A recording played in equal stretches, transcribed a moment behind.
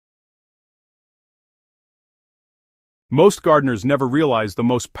Most gardeners never realize the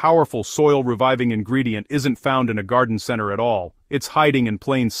most powerful soil-reviving ingredient isn't found in a garden center at all. It's hiding in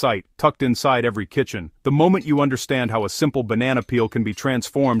plain sight, tucked inside every kitchen. The moment you understand how a simple banana peel can be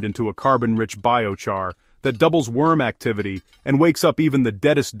transformed into a carbon-rich biochar that doubles worm activity and wakes up even the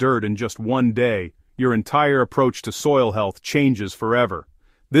deadest dirt in just one day, your entire approach to soil health changes forever.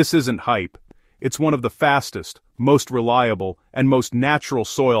 This isn't hype. It's one of the fastest, most reliable, and most natural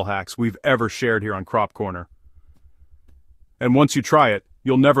soil hacks we've ever shared here on Crop Corner. And once you try it,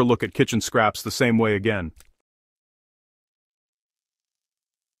 you'll never look at kitchen scraps the same way again.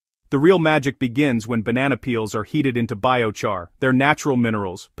 The real magic begins when banana peels are heated into biochar. Their natural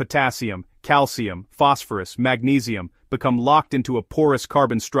minerals, potassium, calcium, phosphorus, magnesium, become locked into a porous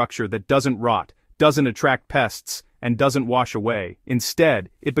carbon structure that doesn't rot, doesn't attract pests, and doesn't wash away.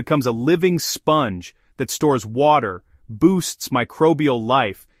 Instead, it becomes a living sponge that stores water, boosts microbial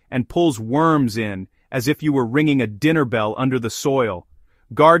life, and pulls worms in, as if you were ringing a dinner bell under the soil.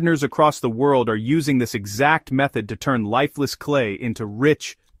 Gardeners across the world are using this exact method to turn lifeless clay into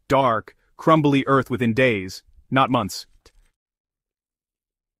rich, dark, crumbly earth within days, not months.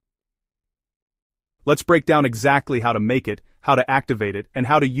 Let's break down exactly how to make it, how to activate it, and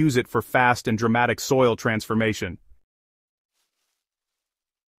how to use it for fast and dramatic soil transformation.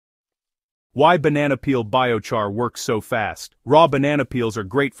 Why banana peel biochar works so fast. Raw banana peels are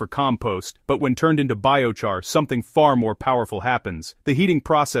great for compost, but when turned into biochar, something far more powerful happens. The heating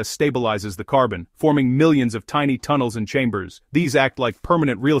process stabilizes the carbon, forming millions of tiny tunnels and chambers. These act like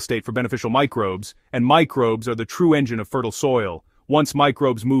permanent real estate for beneficial microbes, and microbes are the true engine of fertile soil. Once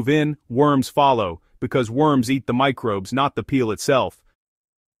microbes move in, worms follow, because worms eat the microbes, not the peel itself.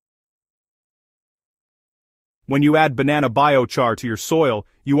 When you add banana biochar to your soil,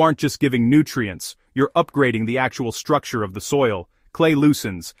 you aren't just giving nutrients, you're upgrading the actual structure of the soil. Clay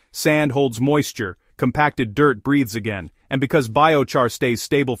loosens, sand holds moisture, compacted dirt breathes again, and because biochar stays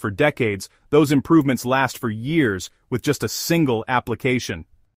stable for decades, those improvements last for years with just a single application.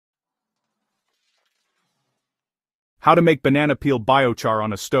 How to make banana peel biochar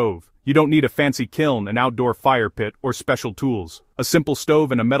on a stove. You don't need a fancy kiln, an outdoor fire pit, or special tools. A simple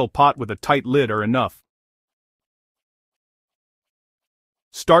stove and a metal pot with a tight lid are enough.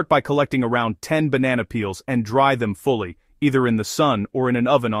 Start by collecting around 10 banana peels and dry them fully, either in the sun or in an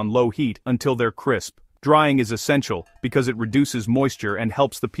oven on low heat until they're crisp. Drying is essential because it reduces moisture and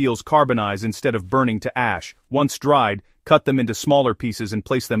helps the peels carbonize instead of burning to ash. Once dried, cut them into smaller pieces and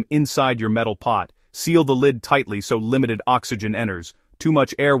place them inside your metal pot. Seal the lid tightly so limited oxygen enters. Too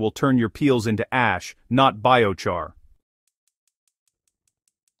much air will turn your peels into ash, not biochar.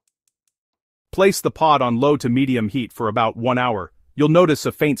 Place the pot on low to medium heat for about 1 hour. You'll notice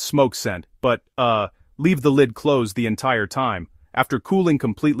a faint smoke scent, but, leave the lid closed the entire time. After cooling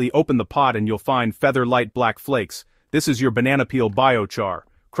completely, open the pot and you'll find feather-light black flakes. This is your banana peel biochar.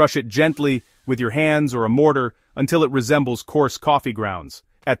 Crush it gently with your hands or a mortar until it resembles coarse coffee grounds.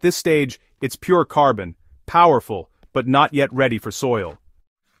 At this stage, it's pure carbon, powerful, but not yet ready for soil.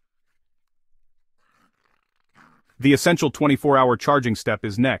 The essential 24-hour charging step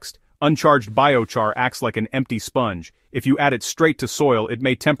is next. Uncharged biochar acts like an empty sponge. If you add it straight to soil, it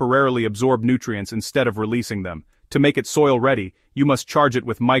may temporarily absorb nutrients instead of releasing them. To make it soil-ready, you must charge it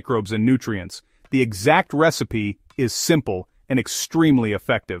with microbes and nutrients. The exact recipe is simple and extremely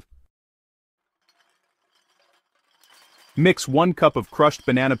effective. Mix 1 cup of crushed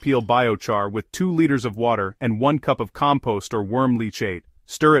banana peel biochar with 2 liters of water and 1 cup of compost or worm leachate.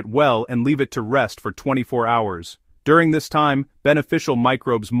 Stir it well and leave it to rest for 24 hours. During this time, beneficial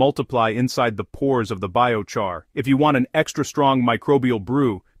microbes multiply inside the pores of the biochar. If you want an extra strong microbial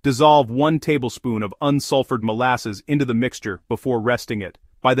brew, dissolve 1 tablespoon of unsulfured molasses into the mixture before resting it.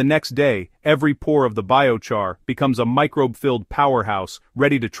 By the next day, every pore of the biochar becomes a microbe-filled powerhouse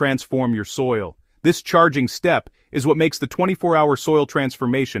ready to transform your soil. This charging step is what makes the 24-hour soil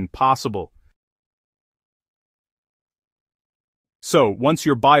transformation possible. So, once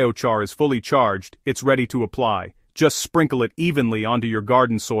your biochar is fully charged, it's ready to apply. Just sprinkle it evenly onto your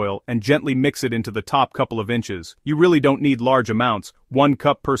garden soil and gently mix it into the top couple of inches. You really don't need large amounts. 1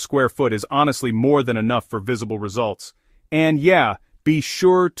 cup per square foot is honestly more than enough for visible results. And yeah, be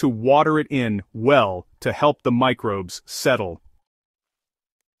sure to water it in well to help the microbes settle.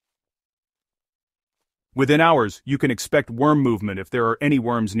 Within hours, you can expect worm movement if there are any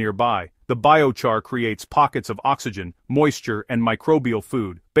worms nearby. The biochar creates pockets of oxygen, moisture, and microbial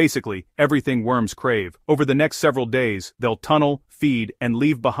food, basically everything worms crave. Over the next several days, they'll tunnel, feed, and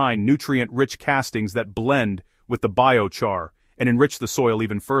leave behind nutrient-rich castings that blend with the biochar and enrich the soil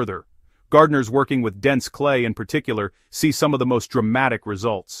even further. Gardeners working with dense clay in particular see some of the most dramatic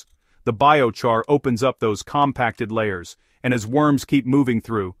results. the biochar opens up those compacted layers, and as worms keep moving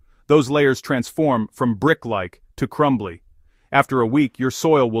through, those layers transform from brick-like to crumbly. After a week, your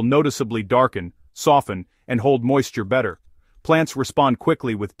soil will noticeably darken, soften, and hold moisture better. Plants respond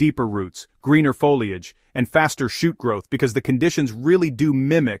quickly with deeper roots, greener foliage, and faster shoot growth because the conditions really do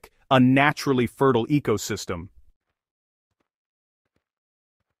mimic a naturally fertile ecosystem.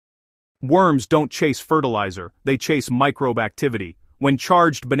 Worms don't chase fertilizer, they chase microbe activity. When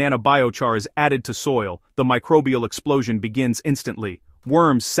charged banana biochar is added to soil, the microbial explosion begins instantly.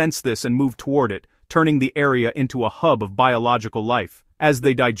 Worms sense this and move toward it, turning the area into a hub of biological life. As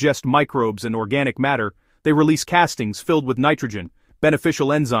they digest microbes and organic matter, they release castings filled with nitrogen, beneficial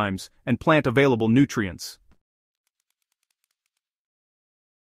enzymes, and plant-available nutrients.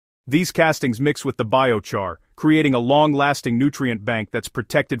 These castings mix with the biochar, creating a long-lasting nutrient bank that's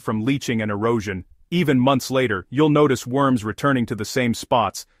protected from leaching and erosion. Even months later, you'll notice worms returning to the same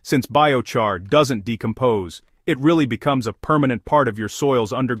spots. Since biochar doesn't decompose, it really becomes a permanent part of your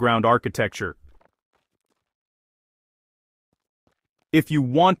soil's underground architecture. If you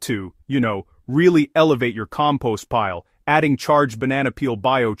want to, really elevate your compost pile, adding charged banana peel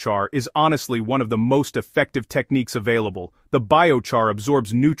biochar is honestly one of the most effective techniques available. The biochar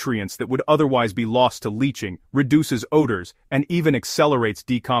absorbs nutrients that would otherwise be lost to leaching, reduces odors, and even accelerates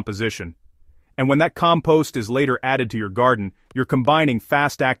decomposition. And when that compost is later added to your garden, you're combining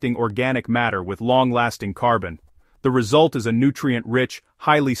fast-acting organic matter with long-lasting carbon. The result is a nutrient-rich,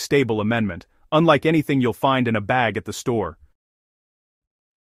 highly stable amendment, unlike anything you'll find in a bag at the store.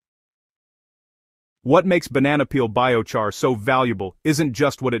 What makes banana peel biochar so valuable isn't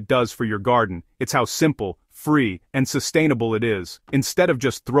just what it does for your garden, it's how simple, free, and sustainable it is. Instead of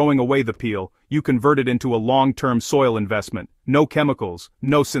just throwing away the peel, you convert it into a long-term soil investment. No chemicals,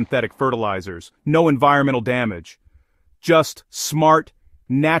 no synthetic fertilizers, no environmental damage. Just smart,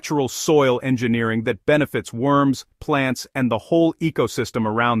 natural soil engineering that benefits worms, plants, and the whole ecosystem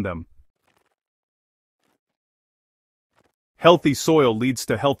around them. Healthy soil leads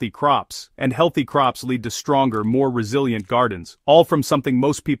to healthy crops, and healthy crops lead to stronger, more resilient gardens, all from something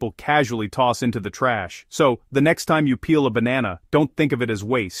most people casually toss into the trash. So, the next time you peel a banana, don't think of it as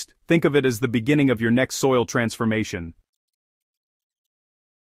waste. Think of it as the beginning of your next soil transformation.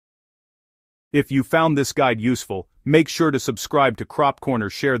 If you found this guide useful, make sure to subscribe to Crop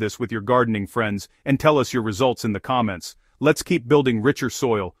Corner, share this with your gardening friends, and tell us your results in the comments. Let's keep building richer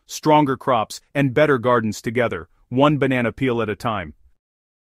soil, stronger crops, and better gardens together, one banana peel at a time.